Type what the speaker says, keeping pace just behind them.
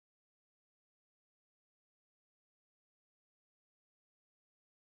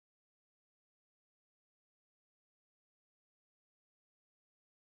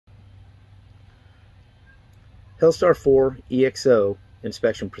HEL-STAR 4 EXO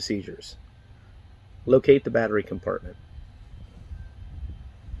inspection procedures. Locate the battery compartment.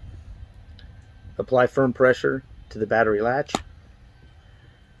 Apply firm pressure to the battery latch.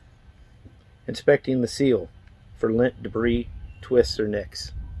 Inspecting the seal for lint, debris, twists, or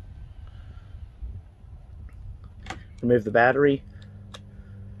nicks. Remove the battery.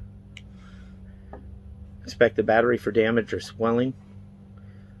 Inspect the battery for damage or swelling.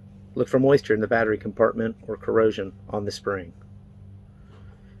 Look for moisture in the battery compartment or corrosion on the spring.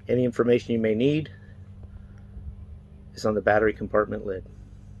 Any information you may need is on the battery compartment lid.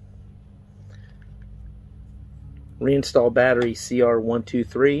 Reinstall battery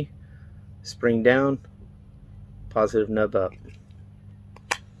CR123, spring down, positive nub up.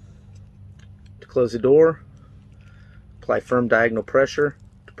 To close the door, apply firm diagonal pressure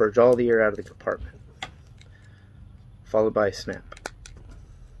to purge all the air out of the compartment, followed by a snap.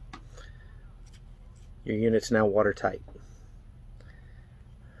 Your unit's now watertight.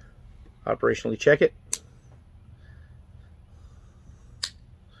 Operationally check it.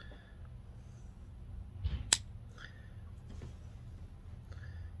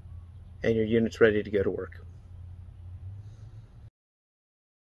 And your unit's ready to go to work.